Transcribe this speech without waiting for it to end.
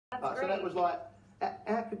So that was like,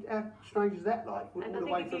 how strange is that? Like, and all the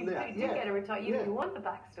way from there. You did get a retire. You want the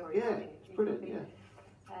backstory. Yeah, it's brilliant. Yeah.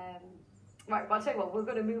 Right, well, I'll tell you what, we're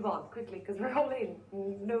going to move on quickly because we're all in.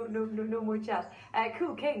 No more chat.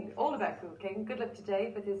 Cuil King, all about Cuil King. Good luck to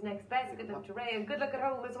Dave with his next best. Good luck to Ray, and good luck at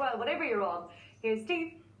home as well, whatever you're on. Here's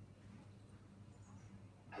Steve.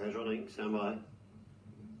 Here's running, stand by.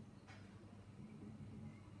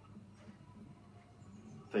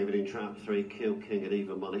 Favoured in trap 3, Cuil King at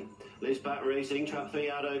even money. Liz back racing, trap 3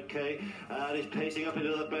 out okay. And it's pacing up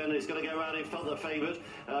into the bend. It's going to go around in front of the favoured.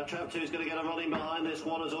 Trap 2 is going to get a running behind this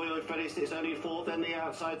one as Oil finished. It's only fourth. Then the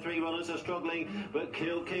outside 3 runners are struggling. But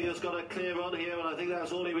Cuil King has got a clear run here, and I think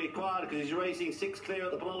that's all he required because he's racing 6 clear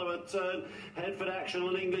at the penultimate turn. Headford Action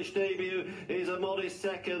on English debut is a modest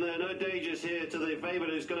second. There are no dangers here to the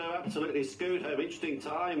favourite who's going to absolutely scoot home. Interesting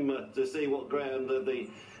time to see what ground the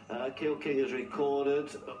Cuil King has recorded.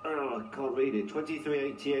 Oh, I can't read it.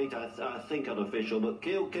 23.88, I think, unofficial. But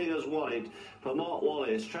Cuil King has won it for Mark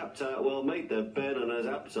Wallace. Trapped out well, made the bend, and has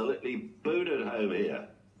absolutely booted home here.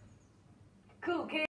 Cuil King.